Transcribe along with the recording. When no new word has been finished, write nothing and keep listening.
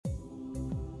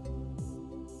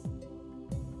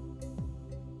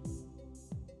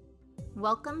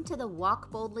Welcome to the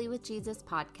Walk Boldly with Jesus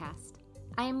podcast.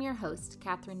 I am your host,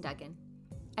 Katherine Duggan.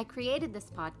 I created this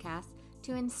podcast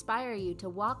to inspire you to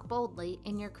walk boldly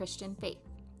in your Christian faith.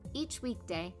 Each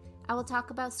weekday, I will talk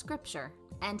about Scripture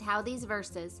and how these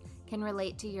verses can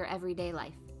relate to your everyday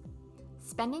life.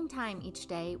 Spending time each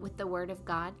day with the Word of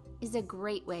God is a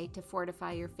great way to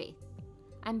fortify your faith.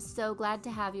 I'm so glad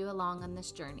to have you along on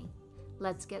this journey.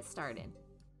 Let's get started.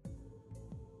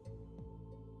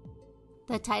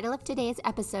 The title of today's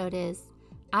episode is,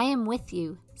 I am with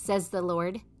you, says the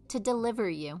Lord, to deliver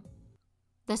you.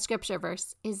 The scripture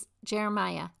verse is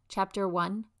Jeremiah chapter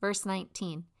 1, verse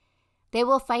 19. They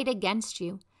will fight against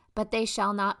you, but they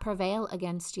shall not prevail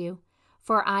against you.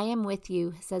 For I am with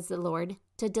you, says the Lord,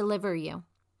 to deliver you.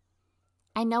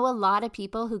 I know a lot of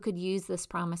people who could use this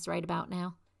promise right about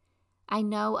now. I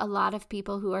know a lot of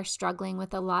people who are struggling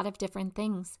with a lot of different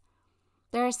things.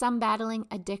 There are some battling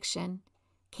addiction,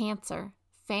 cancer,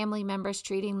 family members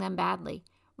treating them badly,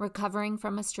 recovering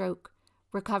from a stroke,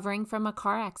 recovering from a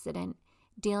car accident,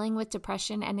 dealing with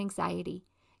depression and anxiety.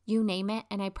 You name it,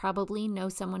 and I probably know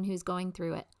someone who's going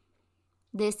through it.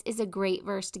 This is a great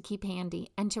verse to keep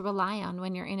handy and to rely on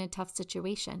when you're in a tough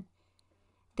situation.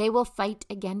 They will fight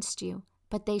against you,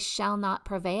 but they shall not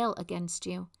prevail against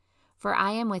you. For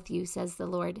I am with you, says the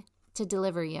Lord, to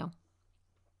deliver you.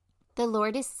 The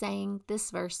Lord is saying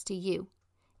this verse to you.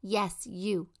 Yes,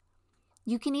 you.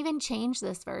 You can even change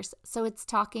this verse so it's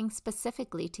talking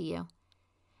specifically to you.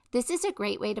 This is a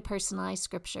great way to personalize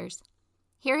scriptures.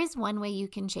 Here is one way you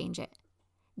can change it.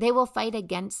 They will fight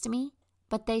against me,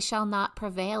 but they shall not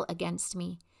prevail against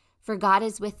me, for God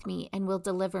is with me and will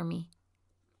deliver me.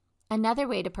 Another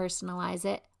way to personalize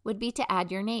it would be to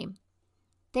add your name.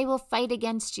 They will fight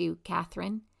against you,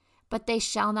 Katherine, but they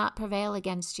shall not prevail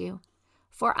against you.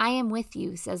 For I am with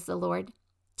you, says the Lord,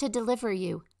 to deliver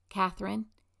you, Katherine.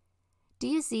 Do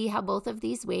you see how both of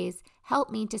these ways help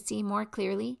me to see more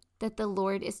clearly that the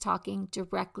Lord is talking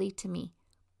directly to me?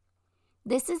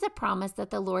 This is a promise that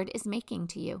the Lord is making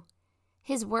to you.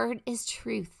 His word is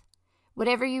truth.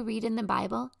 Whatever you read in the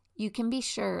Bible, you can be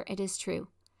sure it is true.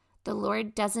 The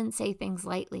Lord doesn't say things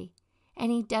lightly,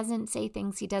 and he doesn't say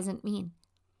things he doesn't mean.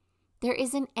 There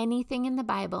isn't anything in the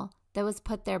Bible that was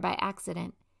put there by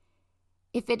accident.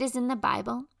 If it is in the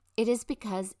Bible, it is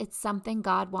because it's something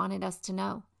God wanted us to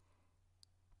know.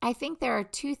 I think there are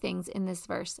two things in this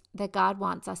verse that God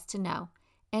wants us to know,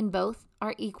 and both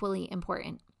are equally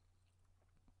important.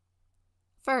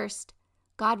 First,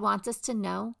 God wants us to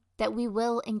know that we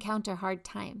will encounter hard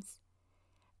times.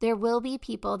 There will be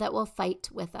people that will fight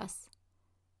with us.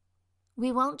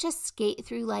 We won't just skate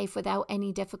through life without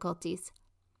any difficulties.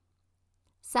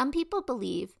 Some people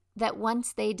believe that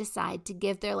once they decide to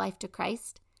give their life to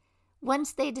Christ,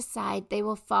 once they decide they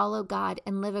will follow God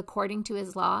and live according to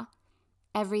his law,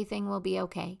 everything will be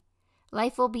okay.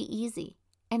 Life will be easy,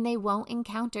 and they won't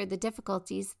encounter the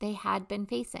difficulties they had been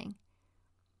facing.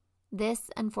 This,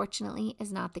 unfortunately,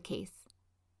 is not the case.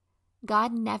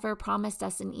 God never promised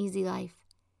us an easy life.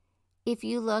 If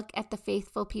you look at the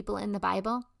faithful people in the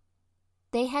Bible,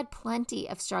 they had plenty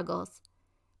of struggles.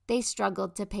 They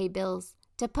struggled to pay bills,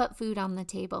 to put food on the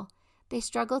table. They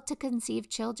struggled to conceive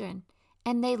children,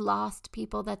 and they lost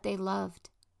people that they loved.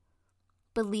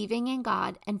 Believing in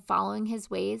God and following his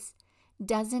ways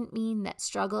doesn't mean that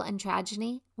struggle and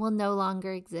tragedy will no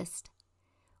longer exist.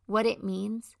 What it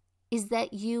means is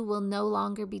that you will no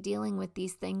longer be dealing with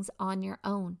these things on your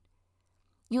own.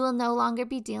 You will no longer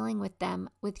be dealing with them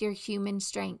with your human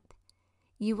strength.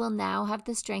 You will now have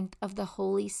the strength of the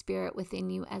Holy Spirit within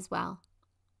you as well.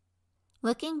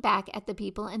 Looking back at the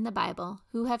people in the Bible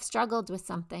who have struggled with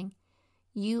something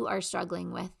you are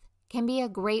struggling with can be a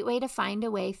great way to find a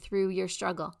way through your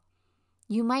struggle.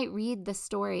 You might read the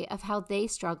story of how they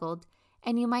struggled,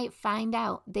 and you might find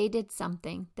out they did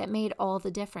something that made all the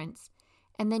difference,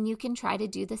 and then you can try to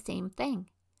do the same thing.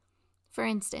 For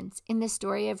instance, in the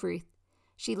story of Ruth,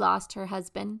 she lost her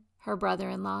husband, her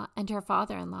brother-in-law, and her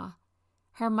father-in-law.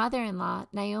 Her mother-in-law,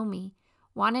 Naomi,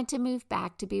 wanted to move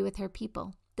back to be with her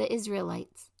people, the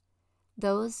Israelites.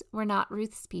 Those were not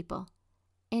Ruth's people,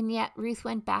 and yet Ruth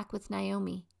went back with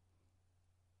Naomi.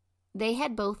 They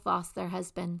had both lost their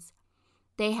husbands.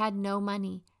 They had no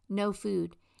money, no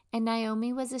food, and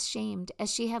Naomi was ashamed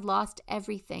as she had lost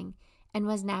everything and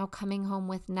was now coming home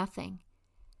with nothing.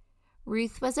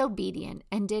 Ruth was obedient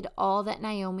and did all that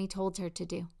Naomi told her to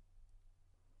do.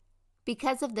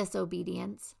 Because of this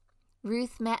obedience,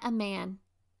 Ruth met a man,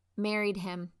 married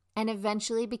him, and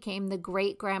eventually became the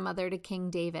great-grandmother to King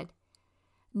David.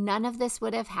 None of this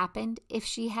would have happened if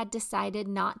she had decided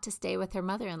not to stay with her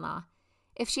mother-in-law,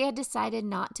 if she had decided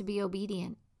not to be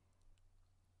obedient.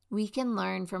 We can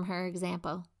learn from her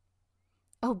example.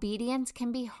 Obedience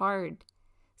can be hard.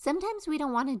 Sometimes we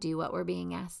don't want to do what we're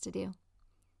being asked to do.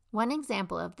 One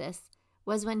example of this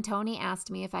was when Tony asked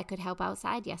me if I could help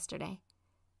outside yesterday.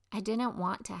 I didn't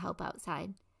want to help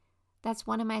outside. That's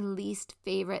one of my least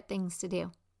favorite things to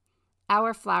do.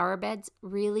 Our flower beds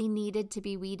really needed to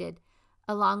be weeded,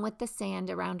 along with the sand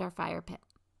around our fire pit.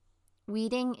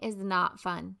 Weeding is not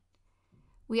fun.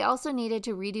 We also needed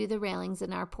to redo the railings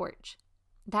in our porch.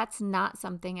 That's not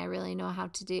something I really know how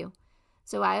to do,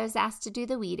 so I was asked to do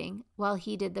the weeding while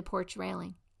he did the porch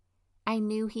railing. I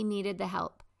knew he needed the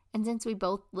help, and since we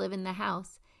both live in the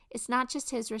house, it's not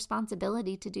just his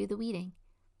responsibility to do the weeding.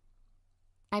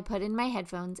 I put in my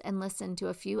headphones and listened to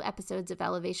a few episodes of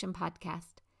Elevation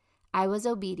Podcast. I was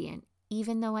obedient,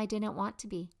 even though I didn't want to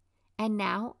be. And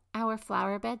now our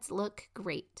flower beds look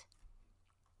great.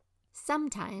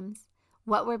 Sometimes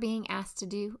what we're being asked to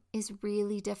do is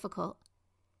really difficult.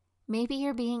 Maybe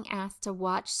you're being asked to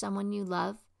watch someone you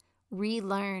love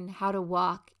relearn how to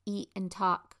walk, eat, and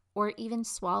talk, or even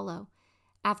swallow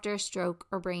after a stroke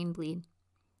or brain bleed.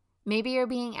 Maybe you're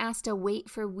being asked to wait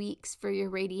for weeks for your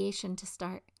radiation to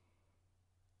start.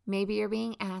 Maybe you're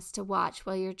being asked to watch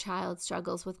while your child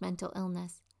struggles with mental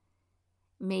illness.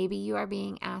 Maybe you are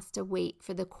being asked to wait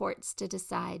for the courts to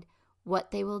decide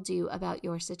what they will do about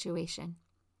your situation.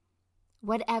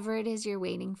 Whatever it is you're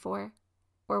waiting for,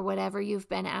 or whatever you've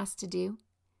been asked to do,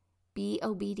 be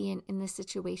obedient in this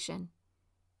situation.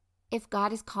 If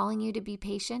God is calling you to be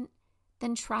patient,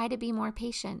 then try to be more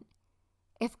patient.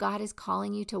 If God is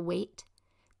calling you to wait,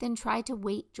 then try to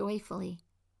wait joyfully.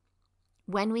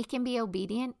 When we can be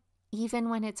obedient, even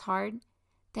when it's hard,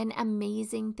 then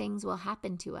amazing things will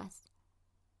happen to us.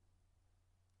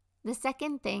 The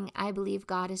second thing I believe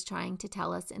God is trying to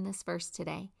tell us in this verse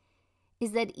today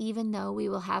is that even though we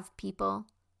will have people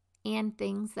and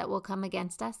things that will come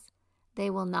against us, they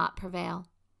will not prevail.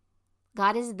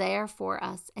 God is there for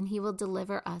us, and He will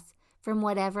deliver us from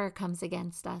whatever comes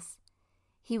against us.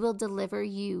 He will deliver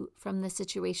you from the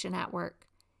situation at work.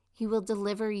 He will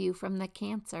deliver you from the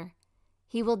cancer.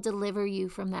 He will deliver you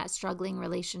from that struggling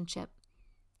relationship.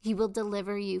 He will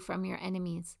deliver you from your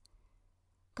enemies.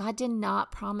 God did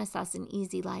not promise us an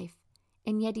easy life,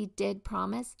 and yet He did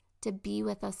promise to be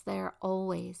with us there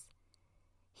always.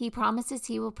 He promises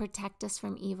He will protect us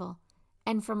from evil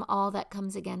and from all that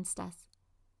comes against us.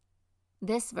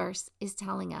 This verse is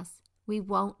telling us we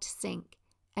won't sink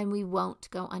and we won't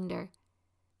go under.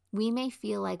 We may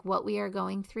feel like what we are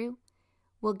going through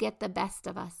will get the best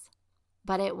of us,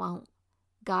 but it won't.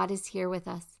 God is here with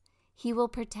us. He will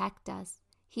protect us.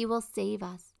 He will save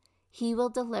us. He will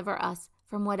deliver us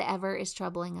from whatever is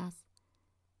troubling us.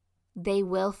 They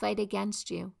will fight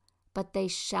against you, but they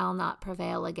shall not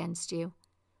prevail against you.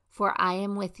 For I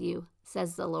am with you,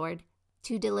 says the Lord,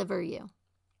 to deliver you.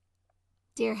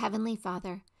 Dear Heavenly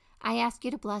Father, I ask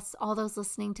you to bless all those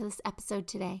listening to this episode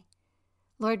today.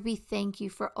 Lord, we thank you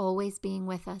for always being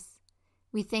with us.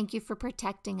 We thank you for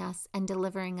protecting us and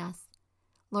delivering us.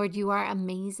 Lord, you are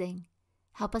amazing.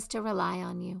 Help us to rely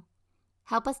on you.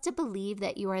 Help us to believe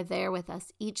that you are there with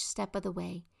us each step of the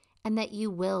way and that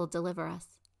you will deliver us.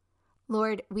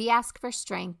 Lord, we ask for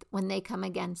strength when they come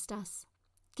against us.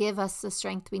 Give us the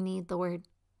strength we need, Lord.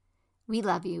 We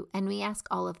love you, and we ask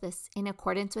all of this in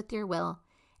accordance with your will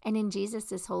and in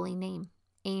Jesus' holy name.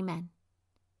 Amen.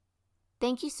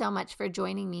 Thank you so much for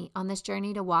joining me on this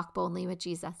journey to walk boldly with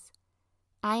Jesus.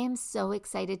 I am so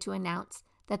excited to announce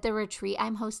that the retreat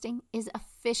I'm hosting is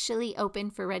officially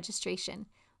open for registration.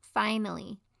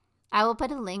 Finally, I will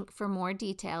put a link for more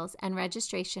details and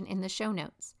registration in the show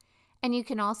notes. And you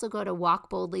can also go to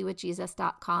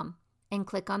walkboldlywithjesus.com and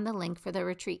click on the link for the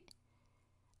retreat.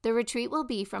 The retreat will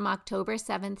be from October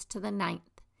 7th to the 9th.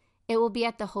 It will be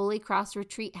at the Holy Cross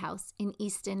Retreat House in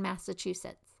Easton,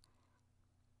 Massachusetts.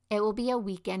 It will be a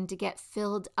weekend to get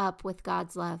filled up with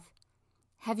God's love.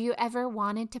 Have you ever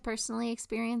wanted to personally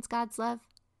experience God's love?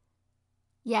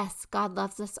 Yes, God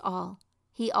loves us all.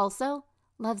 He also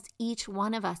loves each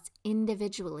one of us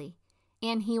individually,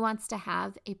 and He wants to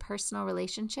have a personal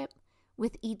relationship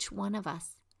with each one of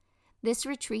us. This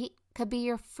retreat could be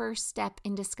your first step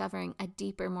in discovering a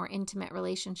deeper, more intimate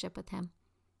relationship with Him.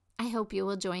 I hope you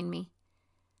will join me.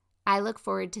 I look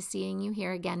forward to seeing you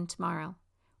here again tomorrow.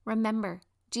 Remember,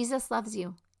 Jesus loves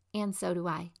you, and so do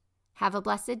I. Have a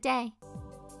blessed day.